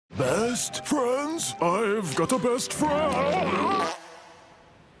Best friends? I've got a best friend.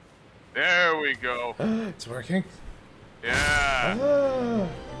 There we go. It's working. Yeah. Ah,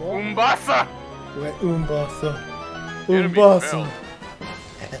 Umbasa. Umbasa. Enemy Umbasa.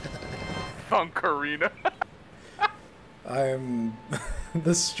 Thunkarina. I am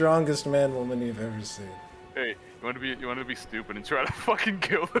the strongest man-woman you've ever seen. Hey, you want to be stupid and try to fucking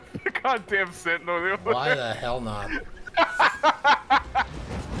kill the goddamn sentinel? Why the hell not?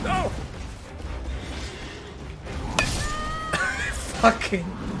 No. Fucking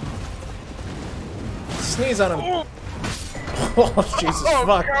sneeze on him. Ooh. Oh Jesus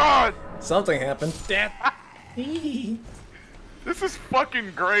fuck! God. Something happened. Death. This is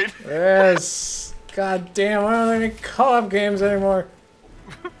fucking great. Yes. God damn! Why don't there any co-op games anymore?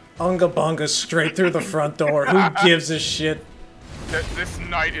 Unga bunga straight through the front door. Who gives a shit? This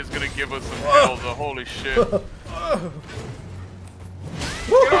night is gonna give us some hell. The holy shit.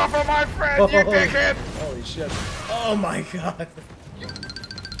 Get off of my friend, you dickhead! Holy shit! Oh my god!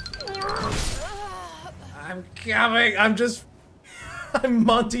 I'm coming. I'm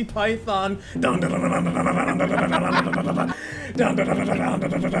Monty Python.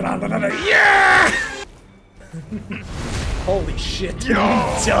 Yeah! Holy shit! Yo!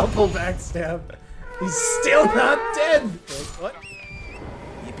 Double backstab. He's still not dead. Wait, what?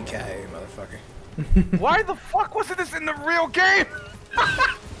 Yippee-ki-yay, motherfucker! Why the fuck wasn't this in the real game?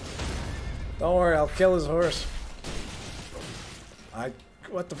 Don't worry, I'll kill his horse.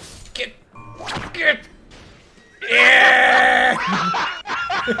 What the get! Yeah!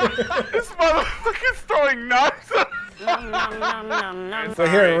 This motherfucker's throwing knives. But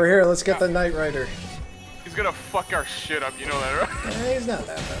we're here. Let's get the Knight Rider. He's gonna fuck our shit up. You know that, right? He's not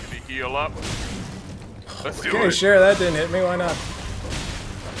that bad. Did he heal up? Let's do Okay, it. sure, that didn't hit me. Why not?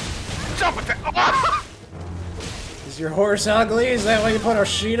 Jump with that. Oh! Is your horse ugly? Is that why you put a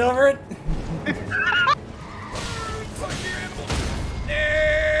sheet over it? Fuck you, animal.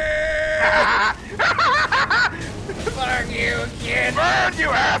 Fuck you, kid! Burn, you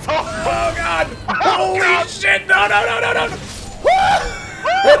asshole! Oh god! Oh, Holy god. shit! No!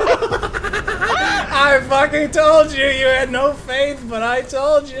 I fucking told you! You had no faith, but I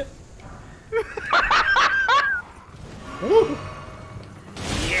told you!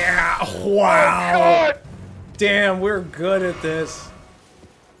 Yeah! Wow! God. Damn, we're good at this.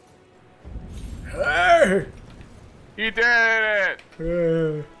 Hey! He did it!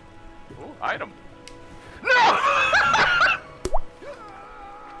 Ooh, item. No!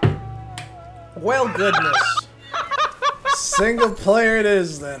 Well, goodness. Single player it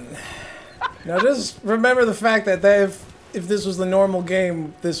is, then. Now just remember the fact that if this was the normal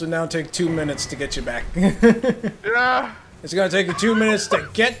game, this would now take 2 minutes to get you back. Yeah. It's gonna take you 2 minutes to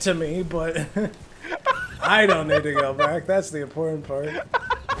get to me, but I don't need to go back. That's the important part.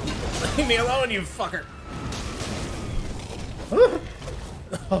 Leave me alone, you fucker.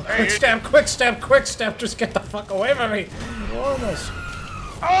 Oh, quick stab, just get the fuck away from me. Almost.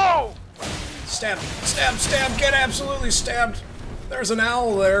 Oh! Stab, get absolutely stabbed. There's an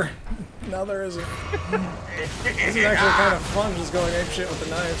owl there. No, there isn't. This is actually kind of fun, just going apeshit with the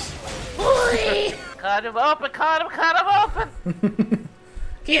knives. Cut him open, cut him open!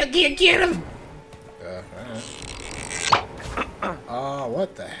 Get him! Alright.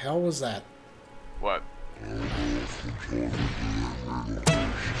 What the hell was that? What?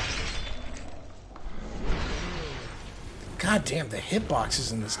 God damn, the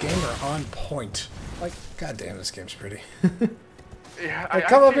hitboxes in this game are on point. Like, god damn, this game's pretty. Yeah, Hey,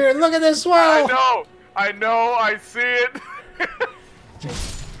 come up here and look at this swell! I know, I see it.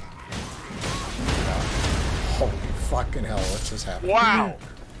 Holy fucking hell, what just happened? Wow.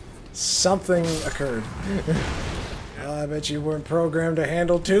 Something occurred. I bet you weren't programmed to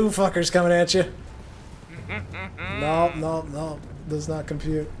handle two fuckers coming at you. No, does not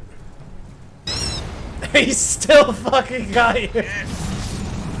compute. He still fucking got you.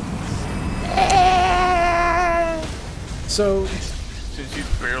 So, Since he's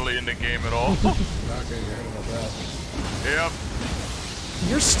barely in the game at all. okay, you're about that. Yep.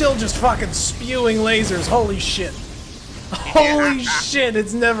 You're still just fucking spewing lasers. Holy shit. Holy shit,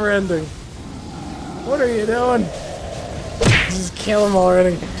 it's never ending. What are you doing? Just kill him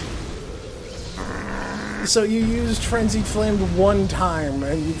already. So you used Frenzied Flame one time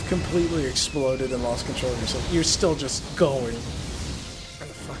and you've completely exploded and lost control of yourself. You're still just going. Where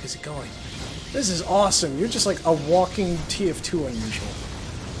the fuck is it going? This is awesome. You're just like a walking TF2 unusual.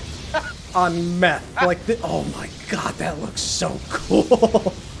 On meth. Like, oh my god, that looks so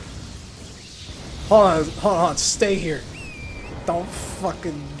cool. Hold on, stay here. Don't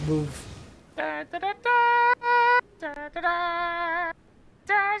fucking move. Da, da, da, da, da, da, da, da,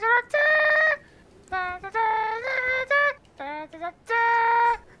 da, da,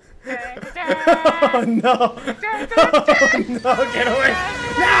 Oh no! Oh no! Get away!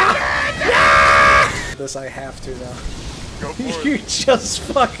 No! No! This I have to now. Go for You're it. just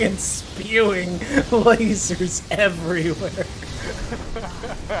fucking spewing lasers everywhere.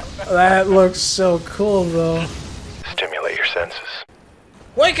 That looks so cool, though. Stimulate your senses.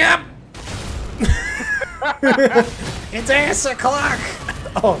 Wake up! It's 8 o'clock.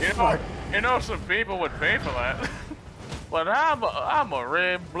 Oh fuck! You know, some people would pay for that. But I'm a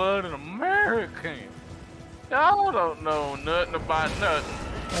red-blooded American. Y'all don't know nothing about nothing.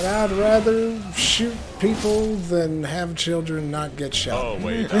 And I'd rather shoot people than have children not get shot. Oh,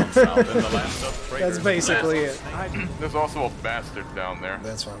 way down south in the land of traitors. That's basically it. There's also a bastard down there.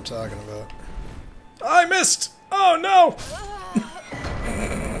 That's what I'm talking about. I missed! Oh no!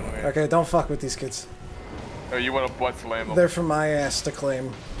 Okay, don't fuck with these kids. Oh, you want to butt slam them? They're for my ass to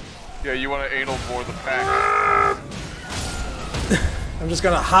claim. Yeah, you want to anal bore the pack. I'm just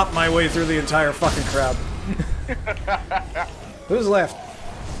gonna hop my way through the entire fucking crowd. Who's left?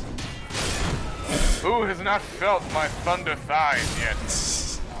 Who has not felt my thunder thighs yet?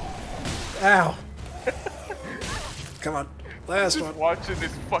 Ow. Come on. Last Just one. watching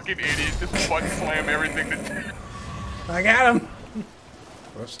this fucking idiot just butt slam everything to death. I got him!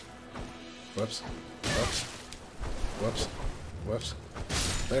 Whoops. Whoops. Whoops. Whoops. Whoops.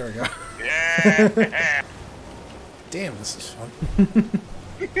 There we go. Yeah! Damn, this is fun.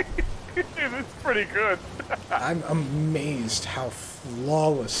 It's pretty good. I'm amazed how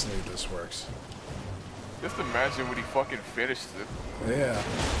flawlessly this works. Just imagine when he fucking finished it. Yeah.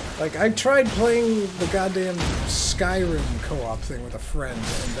 Like, I tried playing the goddamn Skyrim co-op thing with a friend,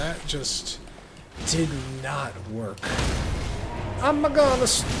 and that just did not work. I'm gonna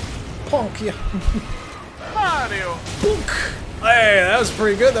punk you. Mario! Book! Hey, that was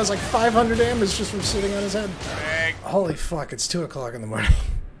pretty good. That was like 500 damage just from sitting on his head. Bang. Holy fuck, it's 2 o'clock in the morning.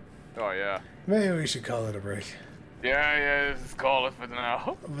 Oh, yeah. Maybe we should call it a break. Yeah, let's call it for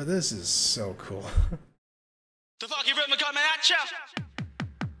now. But this is so cool. The fucking rhythm coming at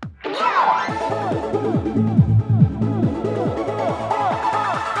ya!